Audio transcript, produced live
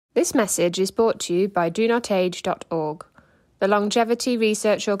This message is brought to you by donotage.org, the longevity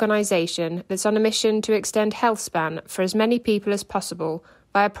research organisation that's on a mission to extend health span for as many people as possible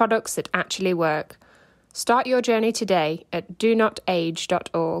via products that actually work. Start your journey today at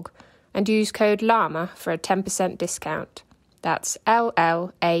donotage.org and use code LLAMA for a 10% discount. That's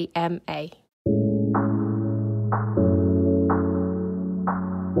LLAMA.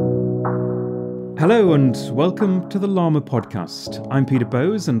 Hello and welcome to the Llama Podcast. I'm Peter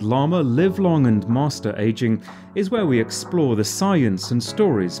Bowes, and Llama Live Long and Master Aging is where we explore the science and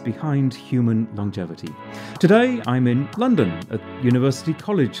stories behind human longevity. Today I'm in London at University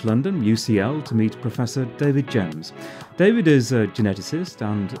College London, UCL, to meet Professor David Gems. David is a geneticist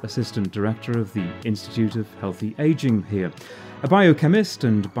and Assistant Director of the Institute of Healthy Aging here. A biochemist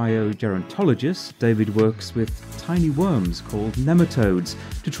and biogerontologist, David works with tiny worms called nematodes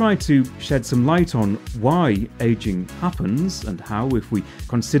to try to shed some light on why aging happens and how, if we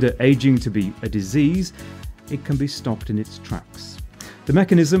consider aging to be a disease, it can be stopped in its tracks. The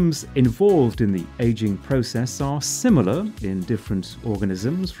mechanisms involved in the aging process are similar in different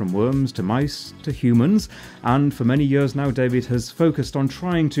organisms, from worms to mice to humans, and for many years now David has focused on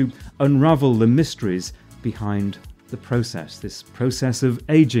trying to unravel the mysteries behind the process, this process of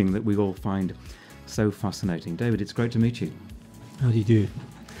aging that we all find so fascinating. David, it's great to meet you. How do you do?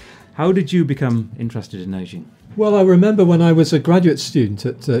 How did you become interested in aging? Well, I remember when I was a graduate student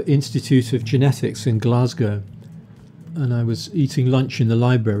at the Institute of Genetics in Glasgow, and I was eating lunch in the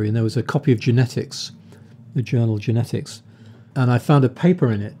library, and there was a copy of Genetics, the journal Genetics, and I found a paper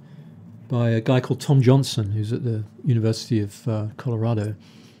in it by a guy called Tom Johnson, who's at the University of Colorado,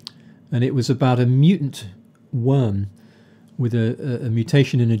 and it was about a mutant worm with a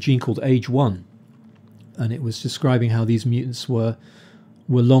mutation in a gene called AGE1, and it was describing how these mutants were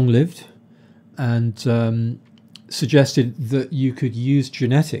long-lived, and suggested that you could use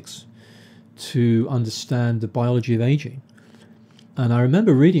genetics to understand the biology of aging. And I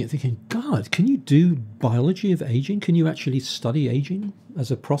remember reading it thinking, God, can you do biology of aging? Can you actually study aging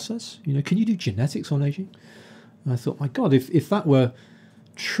as a process? Can you do genetics on aging? And I thought, my God, if that were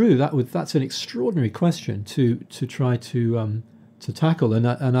true, that's an extraordinary question to try to tackle,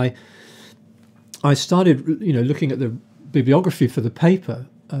 and I started looking at the bibliography for the paper.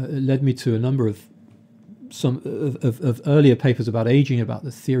 It led me to a number of earlier papers about aging, about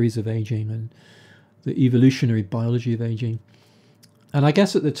the theories of aging and the evolutionary biology of aging. And I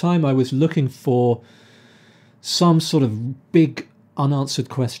guess at the time I was looking for some sort of big unanswered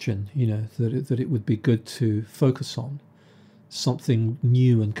question, that it would be good to focus on. Something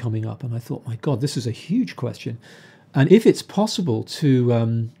new and coming up, and I thought, my God, this is a huge question. And if it's possible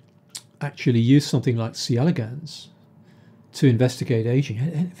to actually use something like C. elegans to investigate aging,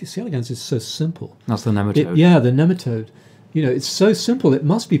 and C. elegans is so simple. That's the nematode. The nematode. It's so simple, it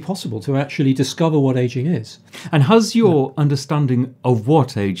must be possible to actually discover what aging is. And has your understanding of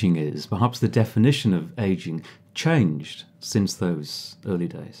what aging is, perhaps the definition of aging, changed since those early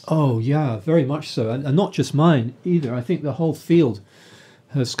days? Oh, yeah, very much so. And not just mine either. I think the whole field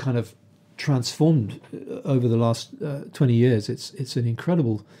has kind of transformed over the last 20 years. It's an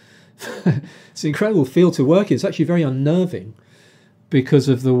incredible it's an incredible field to work in. It's actually very unnerving because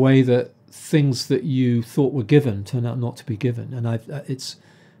of the way that things that you thought were given turn out not to be given. And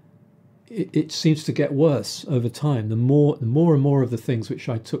it seems to get worse over time. The more and more of the things which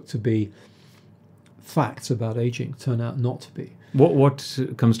I took to be facts about aging turn out not to be. What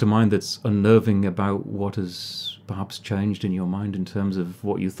comes to mind that's unnerving about what has perhaps changed in your mind in terms of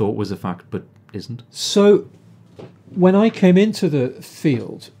what you thought was a fact but isn't? So when I came into the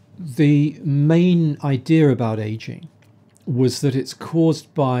field, the main idea about aging was that it's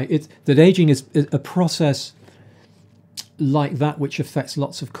caused by that aging is a process like that which affects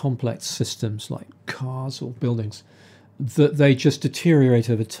lots of complex systems like cars or buildings, that they just deteriorate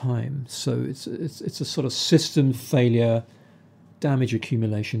over time. So it's a sort of system failure, damage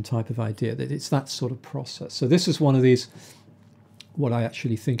accumulation type of idea, that it's that sort of process. So this is one of these, what I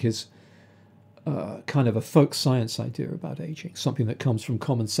actually think is kind of a folk science idea about aging, something that comes from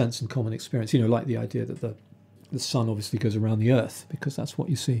common sense and common experience, like the idea that the sun obviously goes around the earth because that's what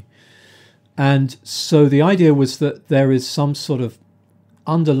you see. And so the idea was that there is some sort of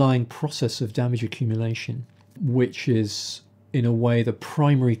underlying process of damage accumulation which is, in a way, the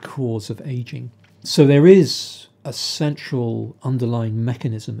primary cause of aging. So there is a central underlying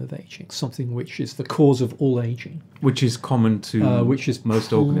mechanism of aging, something which is the cause of all aging. Which is common to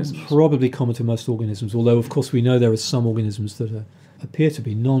most organisms. Probably common to most organisms, although, of course, we know there are some organisms that appear to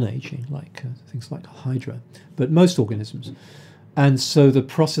be non-aging, like things like Hydra, but most organisms. And so the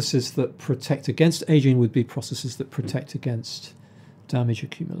processes that protect against aging would be processes that protect against damage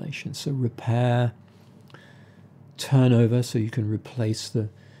accumulation. So repair, turnover, so you can replace the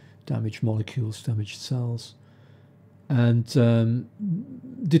damaged molecules, damaged cells, and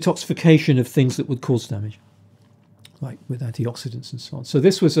detoxification of things that would cause damage, like with antioxidants and so on. So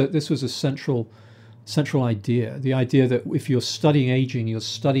this was a central idea, the idea that if you're studying aging, you're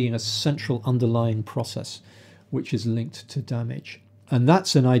studying a central underlying process which is linked to damage. And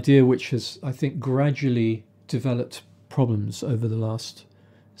that's an idea which has, I think, gradually developed problems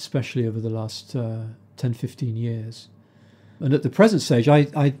especially over the last 10, 15 years. And at the present stage,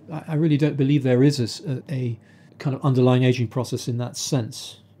 I really don't believe there is a kind of underlying aging process in that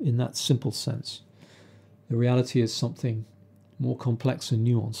sense, in that simple sense. The reality is something more complex and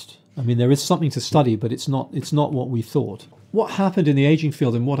nuanced. I mean, there is something to study, but it's not what we thought. What happened in the aging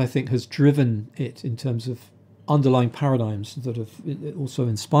field and what I think has driven it in terms of underlying paradigms that have also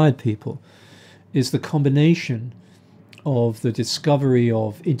inspired people is the combination of the discovery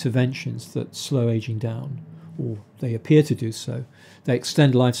of interventions that slow aging down, or they appear to do so. They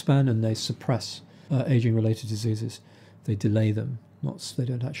extend lifespan and they suppress aging-related diseases. They delay them, they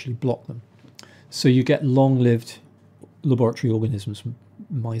don't actually block them. So you get long-lived laboratory organisms,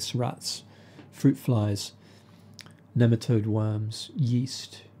 mice, rats, fruit flies, nematode worms,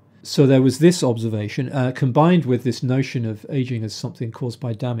 yeast. So there was this observation combined with this notion of aging as something caused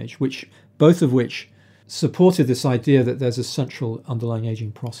by damage, both of which supported this idea that there's a central underlying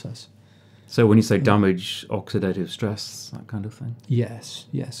aging process. So when you say damage, oxidative stress, that kind of thing? Yes.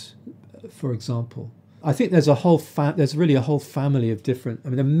 For example, I think there's there's really a whole family of different. I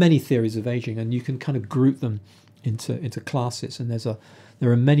mean, there are many theories of aging, and you can kind of group them into classes. And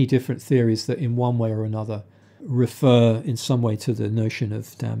there are many different theories that, in one way or another, refer in some way to the notion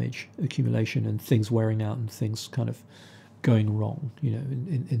of damage accumulation and things wearing out and things kind of going wrong,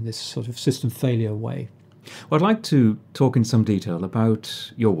 in this sort of system failure way. Well, I'd like to talk in some detail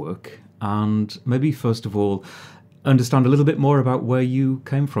about your work and maybe first of all understand a little bit more about where you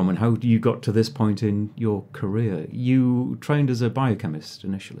came from and how you got to this point in your career. You trained as a biochemist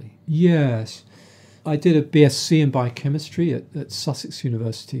initially. Yes. I did a BSc in biochemistry at Sussex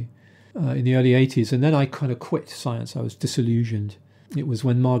University in the early 80s, and then I kind of quit science. I was disillusioned. It was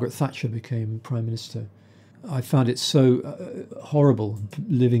when Margaret Thatcher became Prime Minister. I found it so horrible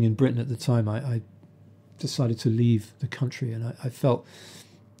living in Britain at the time. I decided to leave the country, and I felt,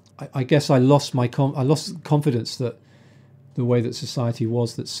 I guess I lost confidence that the way that society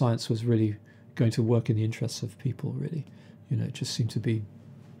was, that science was really going to work in the interests of people, really. It just seemed to be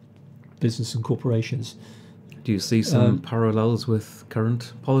business and corporations. Do you see some parallels with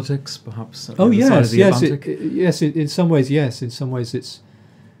current politics, perhaps? Yes. In some ways, yes. In some ways,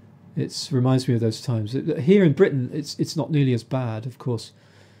 it reminds me of those times. Here in Britain, it's not nearly as bad, of course,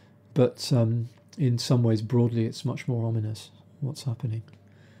 but in some ways, broadly, it's much more ominous what's happening.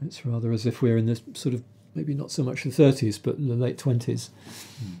 It's rather as if we're in this sort of, maybe not so much the 30s, but the late 20s.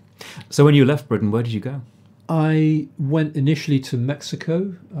 So when you left Britain, where did you go? I went initially to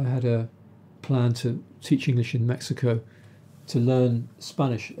Mexico. I had a plan to teach English in Mexico, to learn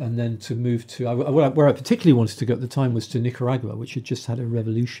Spanish, and then to move to... where I particularly wanted to go at the time was to Nicaragua, which had just had a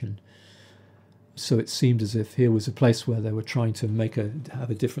revolution. So it seemed as if here was a place where they were trying to have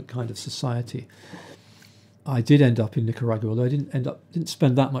a different kind of society. I did end up in Nicaragua, although I didn't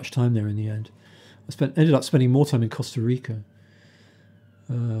spend that much time there in the end. Ended up spending more time in Costa Rica,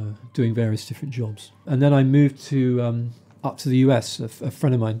 doing various different jobs. And then I moved up to the US. A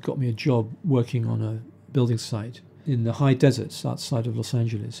friend of mine got me a job working on a building site in the high deserts outside of Los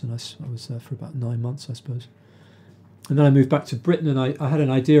Angeles, and I was there for about 9 months, I suppose. And then I moved back to Britain, and I had an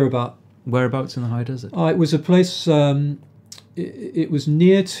idea about... Whereabouts in the high desert? It was a place... it was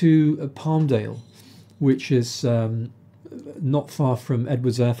near to Palmdale, which is not far from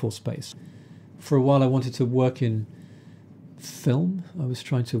Edwards Air Force Base. For a while I wanted to work in film. I was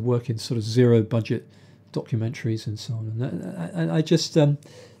trying to work in sort of zero-budget documentaries and so on. And I just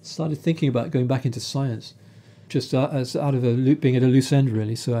started thinking about going back into science, just as out of being at a loose end,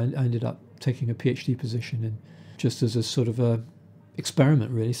 really. So I ended up taking a PhD position just as a sort of a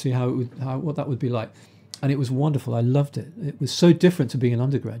experiment, really, see what that would be like. And it was wonderful. I loved it. It was so different to being an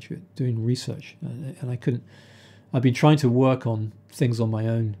undergraduate doing research, and I couldn't. I'd been trying to work on things on my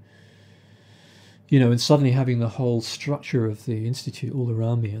own, and suddenly having the whole structure of the institute all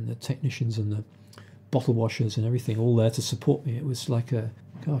around me, and the technicians and the bottle washers and everything all there to support me. It was like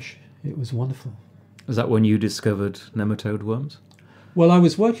it was wonderful. Is that when you discovered nematode worms? Well, I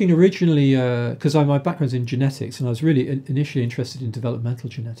was working originally because my background's in genetics, and I was really initially interested in developmental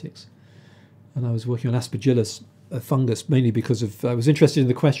genetics. And I was working on Aspergillus, a fungus, mainly because I was interested in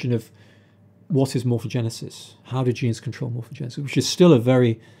the question of what is morphogenesis? How do genes control morphogenesis? Which is still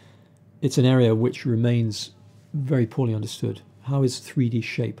it's an area which remains very poorly understood. How is 3D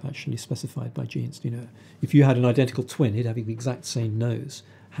shape actually specified by genes? If you had an identical twin, he'd have the exact same nose.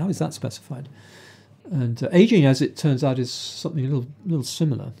 How is that specified? And aging, as it turns out, is something a little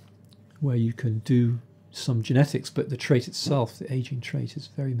similar, where you can do some genetics, but the trait itself, the aging trait, is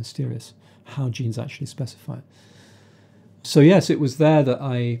very mysterious, how genes actually specify it. So yes, it was there that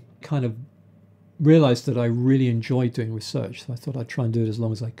I kind of realized that I really enjoyed doing research. So I thought I'd try and do it as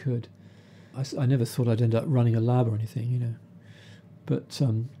long as I could. I never thought I'd end up running a lab or anything, But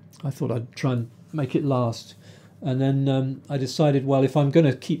I thought I'd try and make it last. And then I decided, well, if I'm going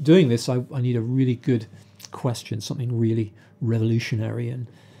to keep doing this, I need a really good question, something really revolutionary, and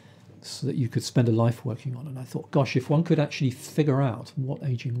so that you could spend a life working on. And I thought, gosh, if one could actually figure out what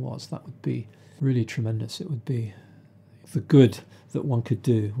aging was, that would be really tremendous. It would be the good that one could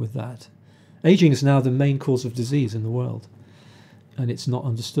do with that. Aging is now the main cause of disease in the world, and it's not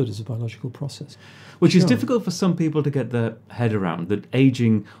understood as a biological process. Which is difficult for some people to get their head around, that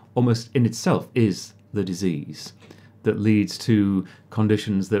aging almost in itself is the disease that leads to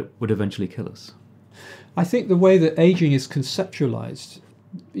conditions that would eventually kill us. I think the way that aging is conceptualized,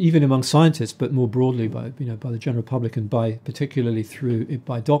 even among scientists, but more broadly by the general public and particularly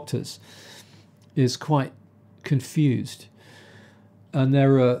by doctors, is quite confused. And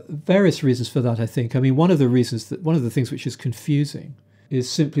there are various reasons for that, I think. I mean, one of the things which is confusing is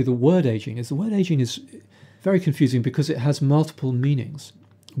simply the word aging. The word aging is very confusing because it has multiple meanings,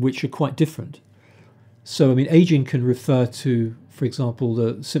 which are quite different. So, I mean, aging can refer to, for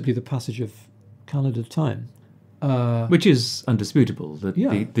example, simply the passage of calendar time. Which is undisputable, that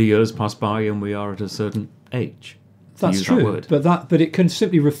the years pass by and we are at a certain age. That's true, but it can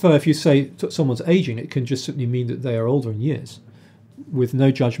simply refer, if you say someone's aging, it can just simply mean that they are older in years, with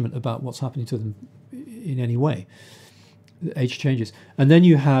no judgment about what's happening to them in any way. Age changes. And then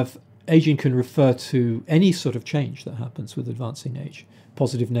you have aging can refer to any sort of change that happens with advancing age,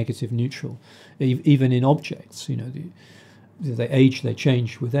 positive, negative, neutral, even in objects. They age, they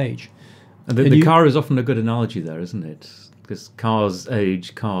change with age. And the car is often a good analogy there, isn't it? Because cars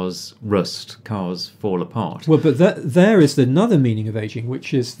age, cars rust, cars fall apart. Well, but there is another meaning of aging,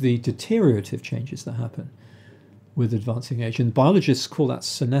 which is the deteriorative changes that happen with advancing age. And biologists call that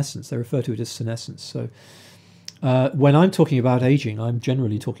senescence. They refer to it as senescence. So when I'm talking about aging, I'm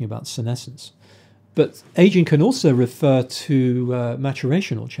generally talking about senescence. But aging can also refer to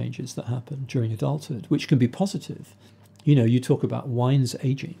maturational changes that happen during adulthood, which can be positive. You talk about wines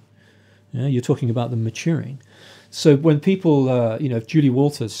aging. You're talking about them maturing. So when people, if Julie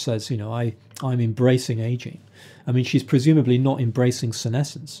Walters says, I'm embracing aging, I mean, she's presumably not embracing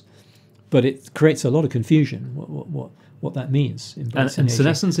senescence, but it creates a lot of confusion, what that means. And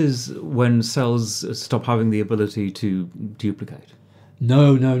senescence is when cells stop having the ability to duplicate.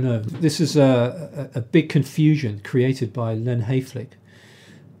 No. This is a big confusion created by Len Hayflick.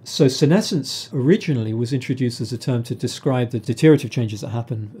 So senescence originally was introduced as a term to describe the deteriorative changes that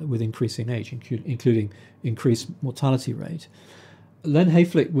happen with increasing age, including increased mortality rate. Len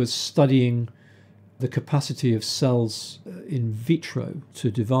Hayflick was studying the capacity of cells in vitro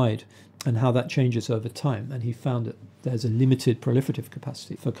to divide and how that changes over time. And he found that there's a limited proliferative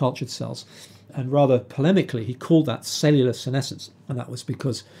capacity for cultured cells. And rather polemically, he called that cellular senescence. And that was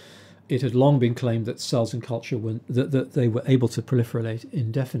because it had long been claimed that cells in culture that they were able to proliferate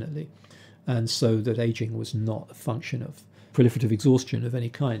indefinitely, and so that aging was not a function of proliferative exhaustion of any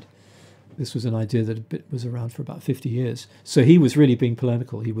kind. This was an idea that was around for about 50 years. So he was really being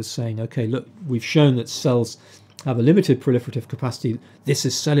polemical. He was saying, okay, look, we've shown that cells have a limited proliferative capacity. This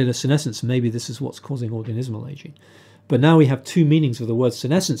is cellular senescence. Maybe this is what's causing organismal aging. But now we have two meanings of the word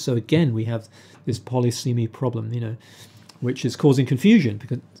senescence. So again, we have this polysemy problem, which is causing confusion,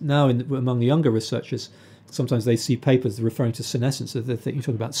 because now among the younger researchers, sometimes they see papers referring to senescence, so they think you're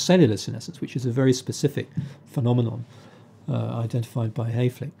talking about cellular senescence, which is a very specific phenomenon identified by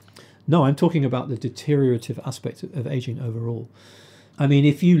Hayflick. No, I'm talking about the deteriorative aspect of aging overall. I mean,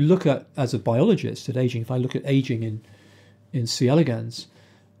 if you look at, as a biologist at aging, if I look at aging in C. elegans,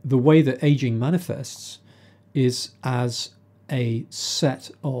 the way that aging manifests is as a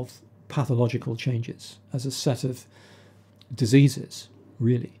set of pathological changes, as a set of diseases,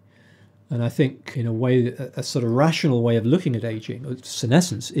 really. And I think, in a way, a sort of rational way of looking at aging,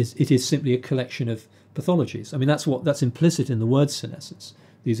 senescence, it is simply a collection of pathologies. I mean, that's implicit in the word senescence.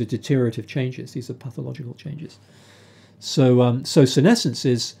 These are deteriorative changes. These are pathological changes. So senescence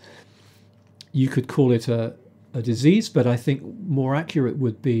is, you could call it a disease, but I think more accurate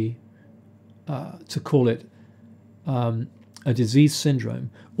would be to call it a disease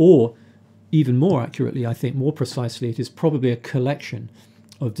syndrome, or even more accurately, I think more precisely, it is probably a collection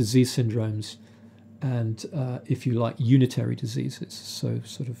of disease syndromes and, if you like, unitary diseases, so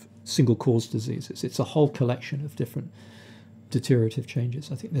sort of single cause diseases. It's a whole collection of different deteriorative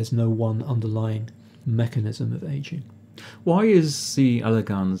changes. I think there's no one underlying mechanism of aging. Why is C.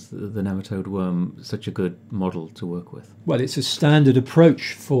 elegans, the nematode worm, such a good model to work with? Well, it's a standard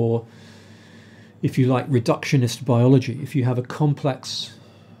approach for, if you like, reductionist biology. If you have a complex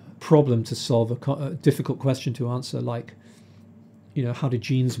problem to solve, a difficult question to answer, like, how do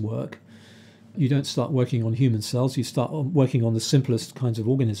genes work? You don't start working on human cells. You start working on the simplest kinds of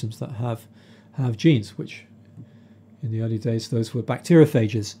organisms that have genes, which in the early days, those were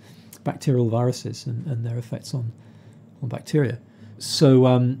bacteriophages, bacterial viruses, and their effects on bacteria.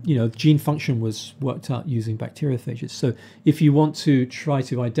 So, gene function was worked out using bacteriophages. So if you want to try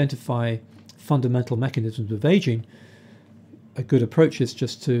to identify fundamental mechanisms of aging, a good approach is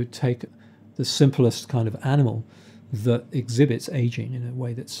just to take the simplest kind of animal that exhibits aging in a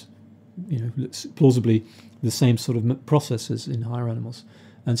way that's, plausibly the same sort of processes in higher animals,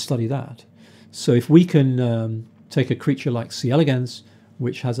 and study that. So if we can take a creature like C. elegans,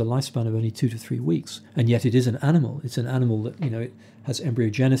 which has a lifespan of only 2 to 3 weeks, and yet it is an animal. It's an animal that, it has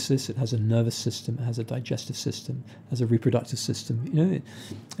embryogenesis, it has a nervous system, it has a digestive system, it has a reproductive system, it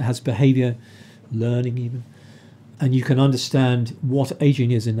has behavior, learning even. And you can understand what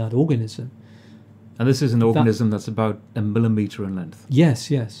aging is in that organism. And this is an organism that's about 1 millimetre in length.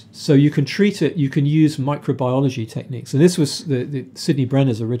 Yes. So you can treat it, you can use microbiology techniques. And this was the Sidney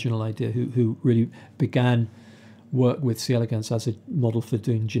Brenner's original idea, who really began work with C. elegans as a model for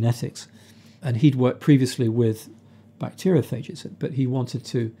doing genetics. And he'd worked previously with bacteriophages, but he wanted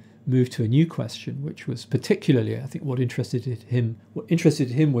to move to a new question, which was particularly, I think, what interested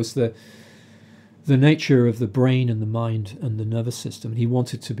him was the nature of the brain and the mind and the nervous system. And he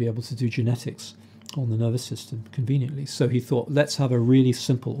wanted to be able to do genetics on the nervous system conveniently. So he thought, let's have a really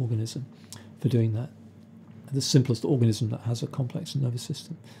simple organism for doing that. The simplest organism that has a complex nervous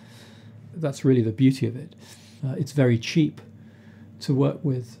system. That's really the beauty of it. It's very cheap to work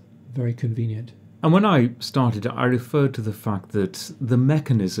with, very convenient. And when I started, I referred to the fact that the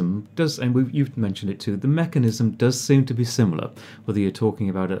mechanism does, and you've mentioned it too, the mechanism does seem to be similar, whether you're talking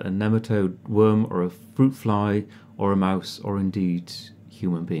about a nematode worm or a fruit fly or a mouse or indeed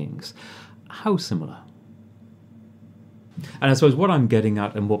human beings. How similar? And I suppose what I'm getting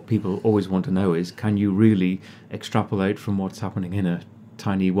at, and what people always want to know, is can you really extrapolate from what's happening in a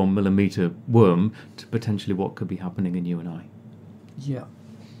tiny 1 millimetre worm to potentially what could be happening in you and I? Yeah.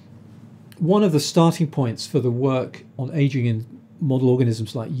 One of the starting points for the work on aging in model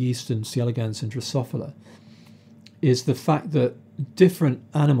organisms like yeast and C. elegans and Drosophila is the fact that different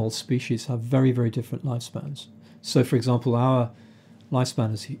animal species have very, very different lifespans. So, for example, our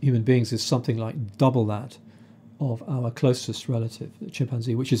lifespan as human beings is something like double that of our closest relative, the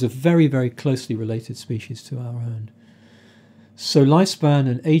chimpanzee, which is a very, very closely related species to our own. So lifespan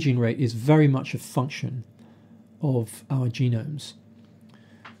and aging rate is very much a function of our genomes.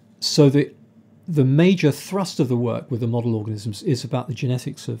 So the major thrust of the work with the model organisms is about the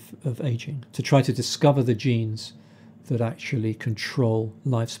genetics of aging, to try to discover the genes that actually control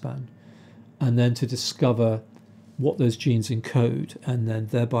lifespan, and then to discover what those genes encode, and then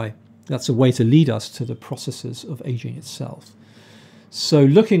thereby that's a way to lead us to the processes of aging itself. So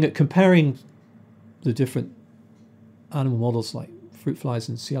looking at comparing the different animal models like fruit flies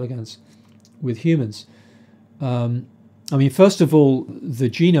and C. elegans with humans, first of all, the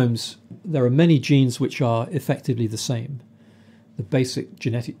genomes, there are many genes which are effectively the same. The basic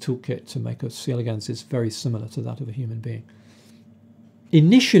genetic toolkit to make a C. elegans is very similar to that of a human being.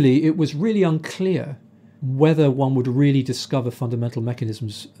 Initially, it was really unclear whether one would really discover fundamental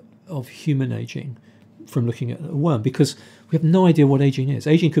mechanisms of human aging from looking at a worm, because we have no idea what aging is.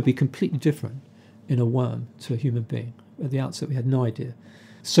 Aging could be completely different in a worm to a human being. At the outset, we had no idea.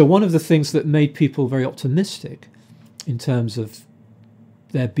 So one of the things that made people very optimistic in terms of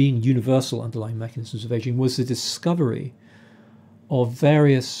there being universal underlying mechanisms of aging was the discovery of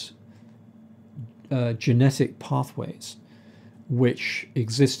various genetic pathways which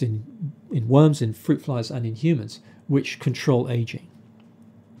exist in worms, in fruit flies, and in humans, which control aging.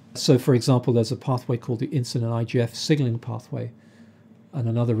 So, for example, there's a pathway called the insulin IGF signaling pathway, and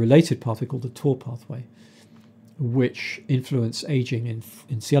another related pathway called the TOR pathway, which influence aging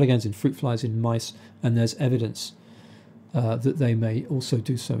in C. elegans, in fruit flies, in mice, and there's evidence that they may also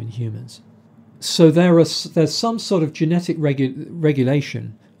do so in humans. So there's some sort of genetic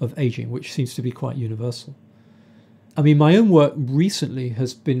regulation of aging, which seems to be quite universal. My own work recently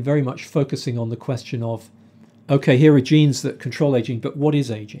has been very much focusing on the question of, okay, here are genes that control aging, but what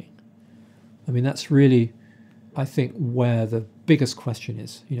is aging? I mean, that's really, I think, where the biggest question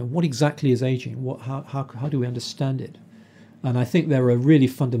is. What exactly is aging? How do we understand it? And I think there are really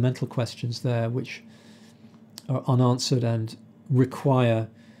fundamental questions there which are unanswered and require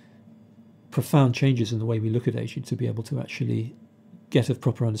profound changes in the way we look at aging to be able to actually get a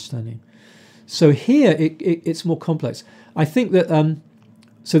proper understanding. So here it's more complex. I think that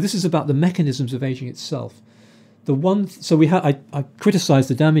so this is about the mechanisms of aging itself. I criticized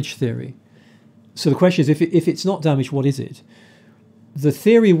the damage theory. So the question is, if it's not damage, what is it? The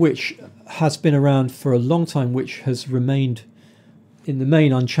theory which has been around for a long time, which has remained in the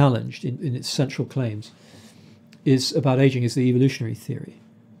main unchallenged in its central claims, is about aging, is the evolutionary theory.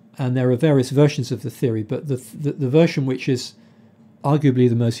 And there are various versions of the theory, but the version which is arguably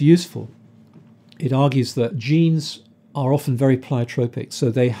the most useful, it argues that genes are often very pleiotropic, so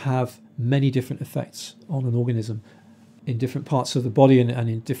they have many different effects on an organism in different parts of the body and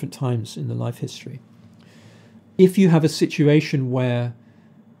in different times in the life history. If you have a situation where,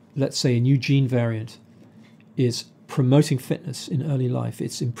 let's say, a new gene variant is promoting fitness in early life,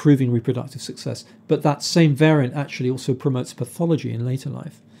 it's improving reproductive success, but that same variant actually also promotes pathology in later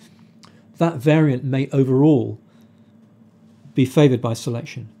life, that variant may overall be favoured by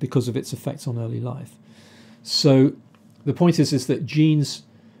selection because of its effects on early life. So the point is that genes'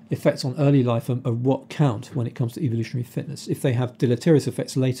 effects on early life are what count when it comes to evolutionary fitness. If they have deleterious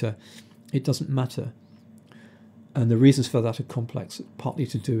effects later, it doesn't matter. And the reasons for that are complex, partly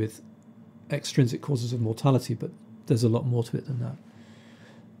to do with extrinsic causes of mortality, but there's a lot more to it than that.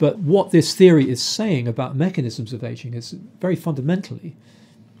 But what this theory is saying about mechanisms of aging is very fundamentally,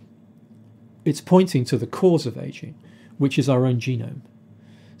 it's pointing to the cause of aging, which is our own genome.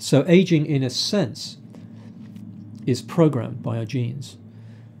 So aging, in a sense, is programmed by our genes.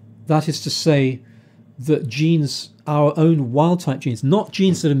 That is to say that genes, our own wild-type genes, not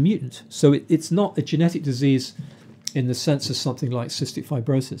genes that are mutant, so it's not a genetic disease in the sense of something like cystic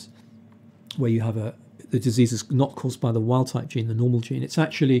fibrosis, where you have the disease is not caused by the wild-type gene, the normal gene. It's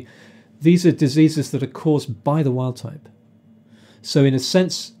actually, these are diseases that are caused by the wild-type. So in a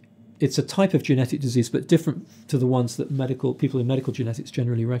sense, it's a type of genetic disease, but different to the ones that people in medical genetics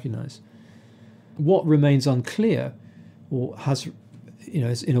generally recognize. What remains unclear, or has,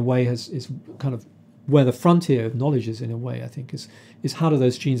 is in a way is kind of where the frontier of knowledge is, in a way, I think, is how do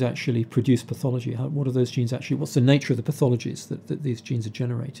those genes actually produce pathology? What are those genes actually? What's the nature of the pathologies that these genes are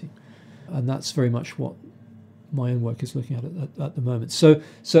generating? And that's very much what my own work is looking at the moment. So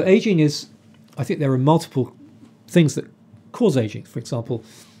aging is, I think there are multiple things that cause aging. For example,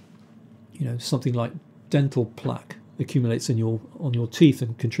 something like dental plaque accumulates on your teeth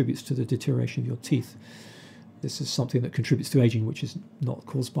and contributes to the deterioration of your teeth. This is something that contributes to aging, which is not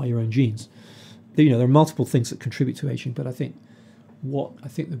caused by your own genes. There are multiple things that contribute to aging, but I think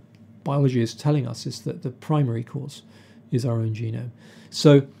the biology is telling us is that the primary cause is our own genome.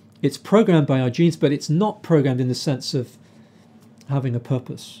 So it's programmed by our genes, but it's not programmed in the sense of having a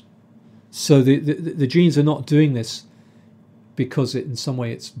purpose. So the genes are not doing this because in some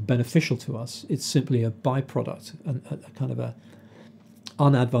way it's beneficial to us. It's simply a byproduct, a kind of a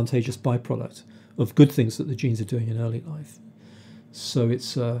unadvantageous byproduct of good things that the genes are doing in early life. So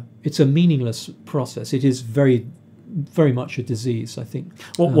it's a meaningless process. It is very, very much a disease, I think.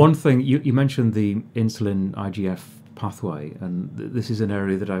 Well, one thing, you mentioned the insulin IGF pathway, and this is an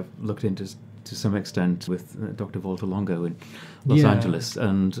area that I've looked into to some extent with Dr. Walter Longo in Los Angeles,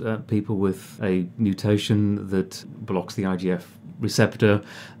 and people with a mutation that blocks the IGF receptor,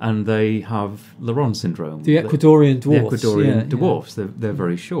 and they have Laron syndrome. The Ecuadorian dwarfs. The Ecuadorian dwarfs. They're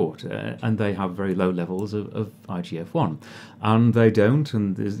very short, and they have very low levels of IGF-1. And they don't,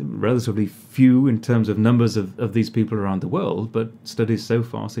 and there's relatively few in terms of numbers of these people around the world, but studies so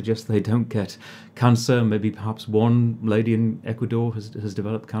far suggest they don't get cancer. Maybe perhaps one lady in Ecuador has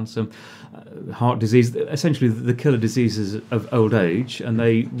developed cancer. Heart disease, essentially the killer diseases of old age, and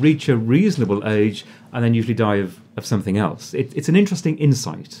they reach a reasonable age and then usually die of something else. It's an interesting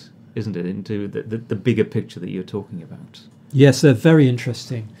insight, isn't it, into the bigger picture that you're talking about. Yes, they're very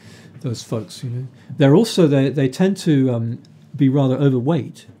interesting, those folks. They're also they tend to be rather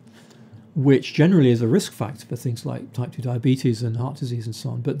overweight, which generally is a risk factor for things like type 2 diabetes and heart disease and so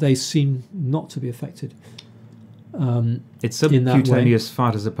on, but they seem not to be affected. It's subcutaneous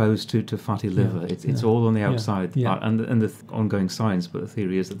fat as opposed to fatty liver. It's all on the outside, and the ongoing science, but the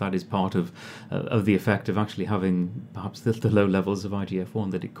theory is that is part of the effect of actually having perhaps the low levels of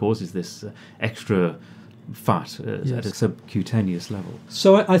IGF-1, that it causes this extra fat at a subcutaneous level.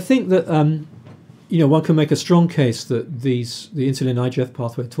 So I think that one can make a strong case that the insulin IGF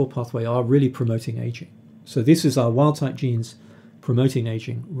pathway, TOR pathway, are really promoting aging. So this is our wild type genes promoting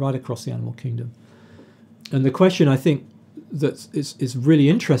aging right across the animal kingdom. And the question I think that is really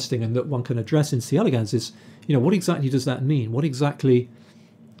interesting and that one can address in C. elegans is, what exactly does that mean? What exactly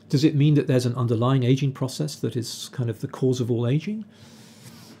does it mean that there's an underlying aging process that is kind of the cause of all aging?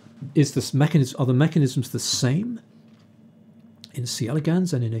 Are the mechanisms the same in C.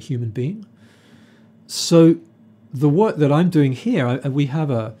 elegans and in a human being? So the work that I'm doing here,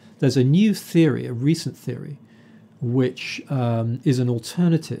 there's a new theory, a recent theory, which is an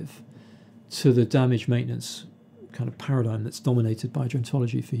alternative to the damage maintenance kind of paradigm that's dominated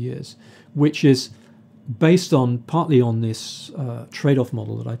biogerontology for years, which is based partly on this trade-off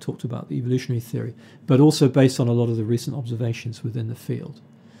model that I talked about, the evolutionary theory, but also based on a lot of the recent observations within the field.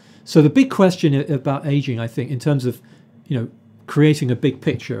 So the big question about aging, I think, in terms of creating a big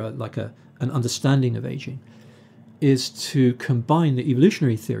picture, like an understanding of aging, is to combine the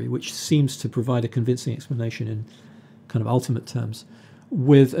evolutionary theory, which seems to provide a convincing explanation in kind of ultimate terms,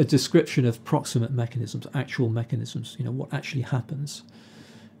 with a description of proximate mechanisms, actual mechanisms, what actually happens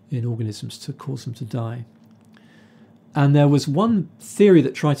in organisms to cause them to die. And there was one theory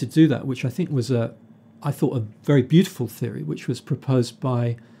that tried to do that, which I think was a very beautiful theory, which was proposed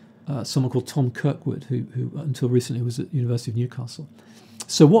by someone called Tom Kirkwood, who until recently was at the University of Newcastle.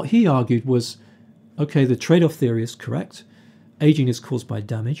 So what he argued was, okay, the trade-off theory is correct. Aging is caused by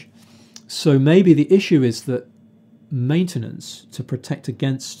damage. So maybe the issue is that maintenance to protect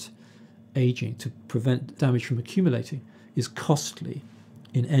against aging, to prevent damage from accumulating, is costly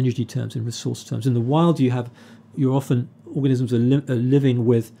in energy terms, in resource terms. In the wild, organisms are living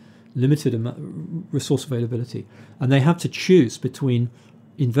with limited resource availability, and they have to choose between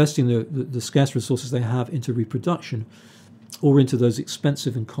investing the scarce resources they have into reproduction or into those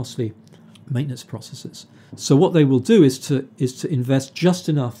expensive and costly maintenance processes. So what they will do is to invest just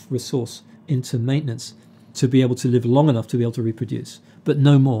enough resource into maintenance to be able to live long enough to be able to reproduce, but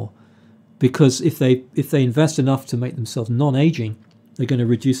no more. Because if they invest enough to make themselves non-aging, they're going to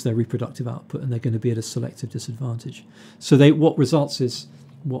reduce their reproductive output and they're going to be at a selective disadvantage. So what results is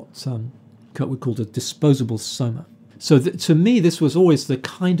what Kirkwood called a disposable soma. So to me, this was always the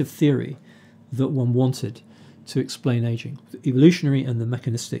kind of theory that one wanted to explain aging, the evolutionary and the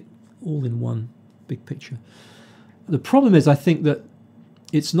mechanistic, all in one big picture. The problem is, I think that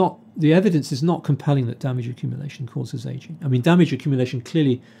the evidence is not compelling that damage accumulation causes aging. I mean, damage accumulation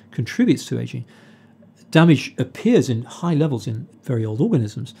clearly contributes to aging. Damage appears in high levels in very old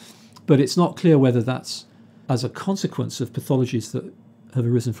organisms, but it's not clear whether that's as a consequence of pathologies that have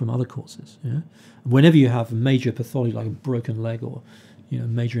arisen from other causes. Whenever you have a major pathology like a broken leg or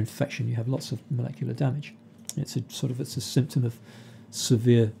major infection, you have lots of molecular damage. It's a symptom of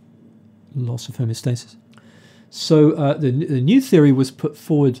severe loss of homeostasis. So the new theory was put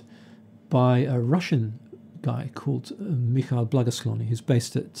forward by a Russian guy called Mikhail Blagoslony, who's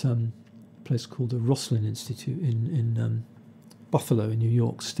based at a place called the Roslin Institute in Buffalo in New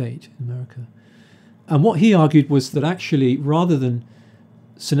York State, in America. And what he argued was that actually, rather than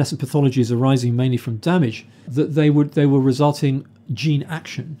senescent pathologies arising mainly from damage, that they were resulting gene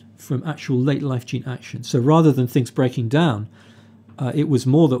action, from actual late life gene action. So rather than things breaking down, it was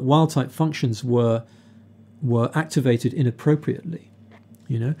more that wild type functions were activated inappropriately,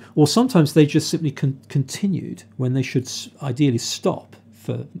 or sometimes they just simply continued when they should ideally stop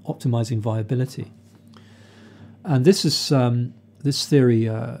for optimizing viability. And this is this theory,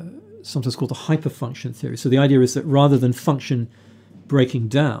 sometimes called the hyperfunction theory. So the idea is that rather than function breaking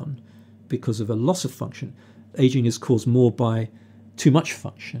down because of a loss of function, aging is caused more by too much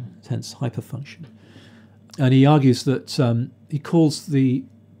function, hence hyperfunction. And he argues that he calls the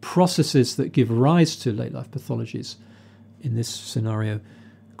processes that give rise to late life pathologies in this scenario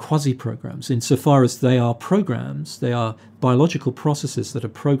quasi-programs, insofar as they are programs, they are biological processes that are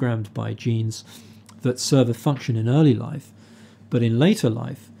programmed by genes that serve a function in early life, but in later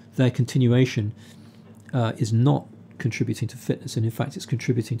life their continuation is not contributing to fitness, and in fact it's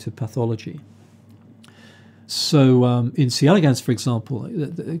contributing to pathology. So in C. elegans, for example,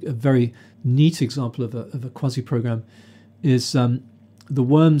 a very neat example of a quasi-program is the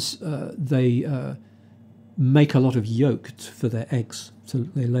worms, they make a lot of yolk for their eggs, so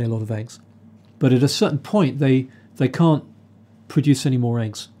they lay a lot of eggs. But at a certain point, they can't produce any more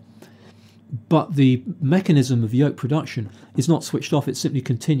eggs. But the mechanism of yolk production is not switched off, it simply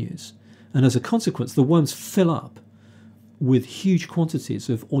continues. And as a consequence, the worms fill up with huge quantities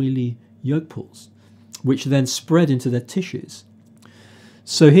of oily yolk pools, which then spread into their tissues.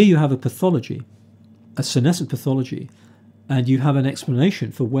 So here you have a pathology, a senescent pathology, and you have an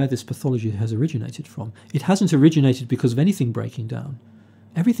explanation for where this pathology has originated from. It hasn't originated because of anything breaking down.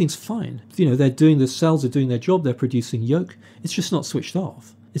 everything's fine. The cells are doing their job, they're producing yolk. It's just not switched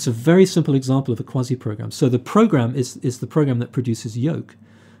off. It's a very simple example of a quasi-program. So the program is the program that produces yolk,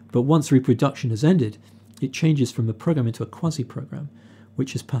 but once reproduction has ended, it changes from a program into a quasi-program,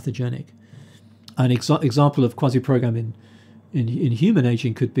 which is pathogenic. An example of quasi-program in human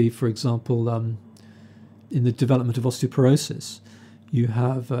aging could be, for example, in the development of osteoporosis. You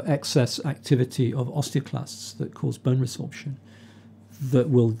have excess activity of osteoclasts that cause bone resorption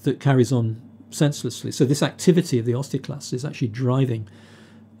that carries on senselessly. So this activity of the osteoclasts is actually driving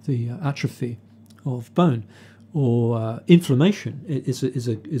the atrophy of bone. Or inflammation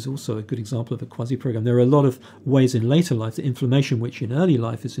is also a good example of a quasi-program. There are a lot of ways in later life that inflammation, which in early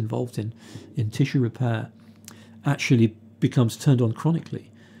life is involved in tissue repair, actually becomes turned on chronically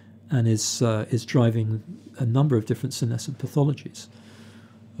and is driving a number of different senescent pathologies.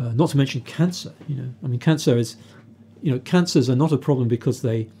 Not to mention cancer. Cancers are not a problem because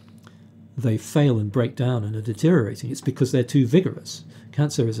they fail and break down and are deteriorating. It's because they're too vigorous.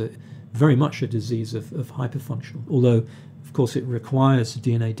 Cancer is very much a disease of hyperfunction, although, of course, it requires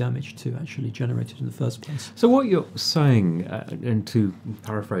DNA damage to actually generate it in the first place. So what you're saying, and to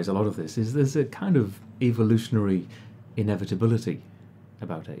paraphrase a lot of this, is there's a kind of evolutionary inevitability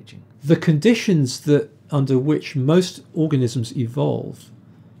about aging. The conditions under which most organisms evolve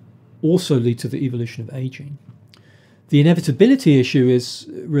also lead to the evolution of aging. The inevitability issue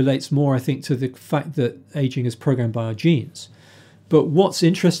relates more, I think, to the fact that aging is programmed by our genes. But what's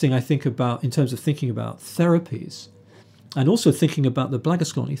interesting, I think, in terms of thinking about therapies, and also thinking about the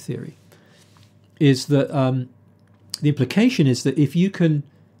Blagoskony theory, is that the implication is that if you can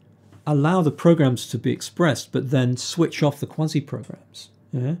allow the programs to be expressed, but then switch off the quasi-programs,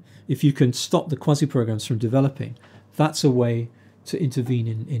 if you can stop the quasi-programs from developing, that's a way to intervene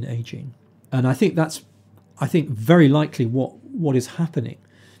in aging. And I think that's very likely what is happening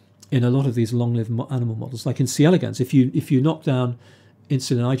in a lot of these long-lived animal models. Like in C. elegans, if you knock down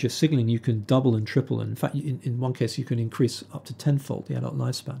insulin IGF signaling, you can double and triple. And in fact, in one case, you can increase up to tenfold the adult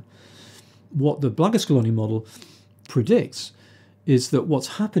lifespan. What the Blagoskony model predicts is that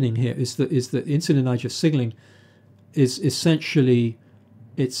what's happening here is that insulin IGF signaling is essentially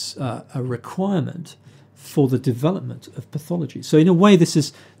a requirement for the development of pathology. So in a way, this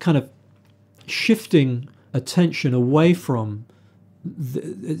is kind of shifting attention away from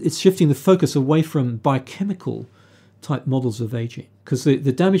it's shifting the focus away from biochemical type models of aging, because the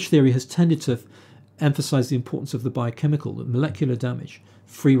damage theory has tended to emphasize the importance of the biochemical, the molecular damage,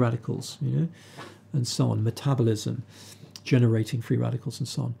 free radicals, and so on, metabolism, generating free radicals and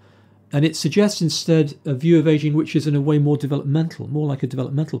so on. And it suggests instead a view of aging which is in a way more developmental, more like a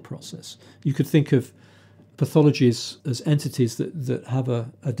developmental process. You could think of pathologies as entities that have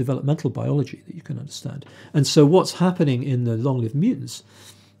a developmental biology that you can understand. And so what's happening in the long-lived mutants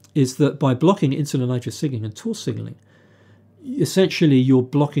is that by blocking insulin IGF signaling and TOR signaling, essentially you're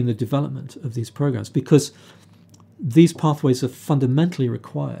blocking the development of these programs, because these pathways are fundamentally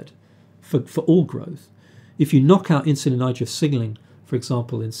required for all growth. If you knock out insulin IGF signaling, for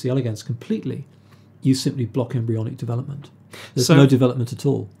example, in C. elegans completely, you simply block embryonic development. There's no development at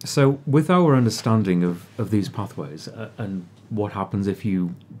all. So with our understanding of these pathways and what happens if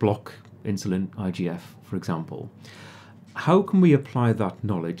you block insulin IGF, for example, how can we apply that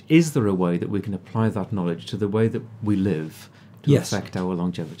knowledge? Is there a way that we can apply that knowledge to the way that we live to affect our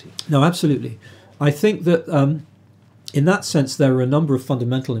longevity? No, absolutely. I think that in that sense, there are a number of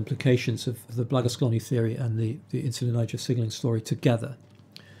fundamental implications of the Blagoskony theory and the insulin IGF signaling story together.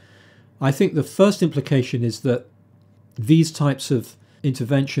 I think the first implication is that these types of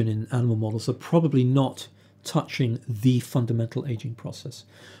intervention in animal models are probably not touching the fundamental aging process.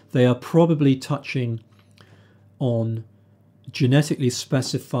 They are probably touching on genetically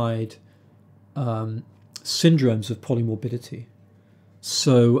specified syndromes of polymorbidity.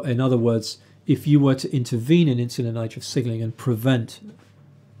 So, in other words, if you were to intervene in insulin IGF signaling and prevent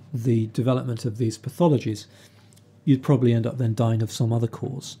the development of these pathologies, you'd probably end up then dying of some other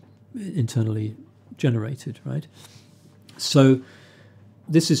cause, internally generated, right? So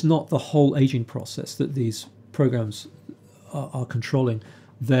this is not the whole aging process that these programs are controlling.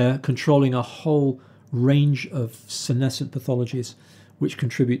 They're controlling a whole range of senescent pathologies which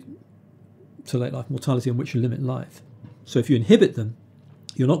contribute to late life mortality and which limit life. So if you inhibit them,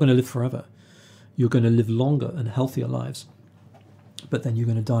 you're not going to live forever. You're going to live longer and healthier lives. But then you're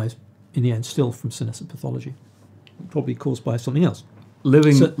going to die in the end still from senescent pathology, probably caused by something else.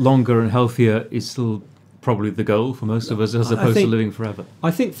 Living longer and healthier is still probably the goal for most of us, as opposed to living forever.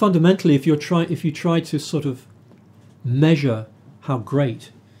 I think fundamentally, if you try to sort of measure how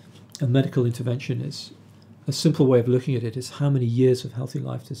great a medical intervention is, a simple way of looking at it is how many years of healthy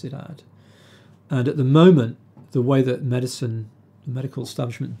life does it add? And at the moment, the way that the medical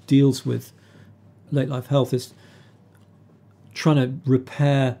establishment deals with late life health is trying to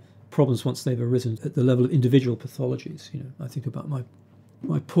repair problems once they've arisen at the level of individual pathologies. I think about my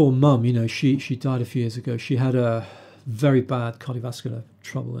poor mum. She died a few years ago. She had a very bad cardiovascular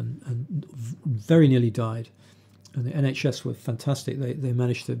trouble and very nearly died. And the NHS were fantastic. They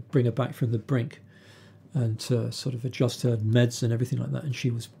managed to bring her back from the brink and to sort of adjust her meds and everything like that. And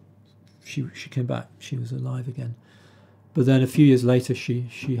she came back. She was alive again. But then a few years later,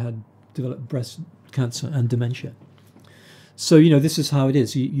 she had developed breast cancer and dementia. So, this is how it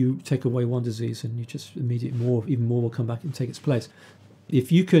is. You take away one disease and you just even more will come back and take its place.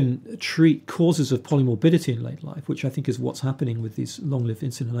 If you can treat causes of polymorbidity in late life, which I think is what's happening with these long-lived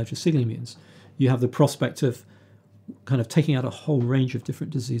insulin-allergic signaling mutants, you have the prospect of kind of taking out a whole range of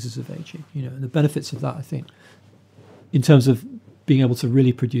different diseases of aging. And the benefits of that, I think, in terms of being able to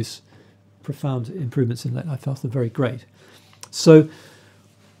really produce profound improvements in late life health, are very great. So,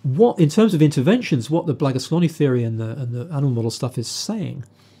 in terms of interventions, what the Blagoscloni theory and the animal model stuff is saying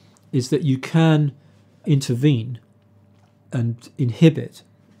is that you can intervene and inhibit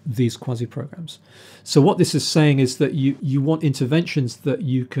these quasi-programs. So what this is saying is that you want interventions that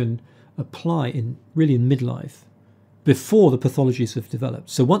you can apply in midlife before the pathologies have developed.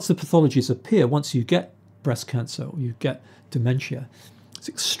 So once the pathologies appear, once you get breast cancer or you get dementia, it's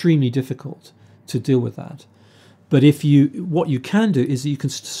extremely difficult to deal with that. But what you can do is that you can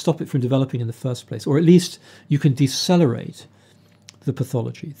stop it from developing in the first place, or at least you can decelerate the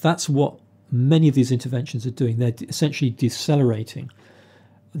pathology. That's what many of these interventions are doing. They're essentially decelerating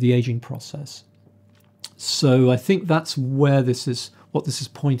the aging process. So I think that's what this is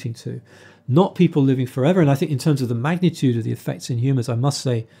pointing to. Not people living forever. And I think in terms of the magnitude of the effects in humans, I must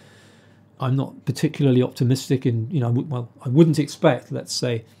say I'm not particularly optimistic I wouldn't expect, let's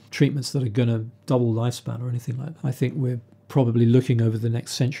say, treatments that are going to double lifespan or anything like that. I think we're probably looking over the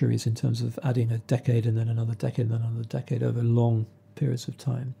next centuries in terms of adding a decade and then another decade and then another decade over long periods of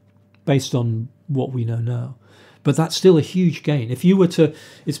time, based on what we know now. But that's still a huge gain.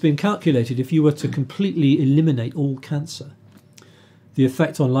 It's been calculated, if you were to completely eliminate all cancer, the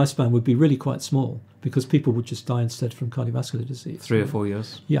effect on lifespan would be really quite small, because people would just die instead from cardiovascular disease. 3 or 4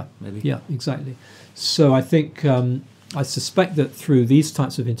 years? Yeah, maybe. Yeah, exactly. So I think, I suspect that through these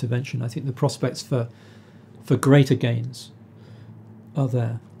types of intervention, I think the prospects for greater gains are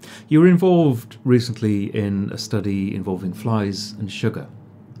there. You were involved recently in a study involving flies and sugar